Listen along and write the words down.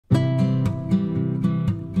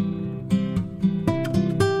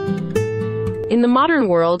In the modern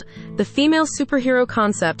world, the female superhero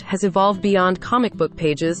concept has evolved beyond comic book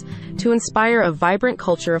pages to inspire a vibrant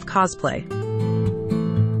culture of cosplay.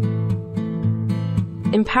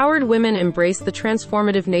 Empowered women embrace the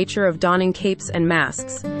transformative nature of donning capes and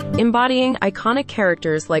masks, embodying iconic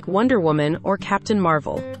characters like Wonder Woman or Captain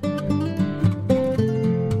Marvel.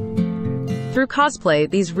 Through cosplay,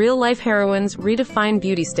 these real-life heroines redefine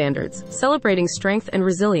beauty standards, celebrating strength and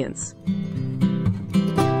resilience.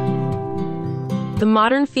 The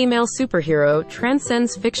modern female superhero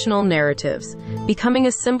transcends fictional narratives, becoming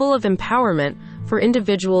a symbol of empowerment for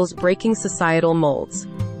individuals breaking societal molds.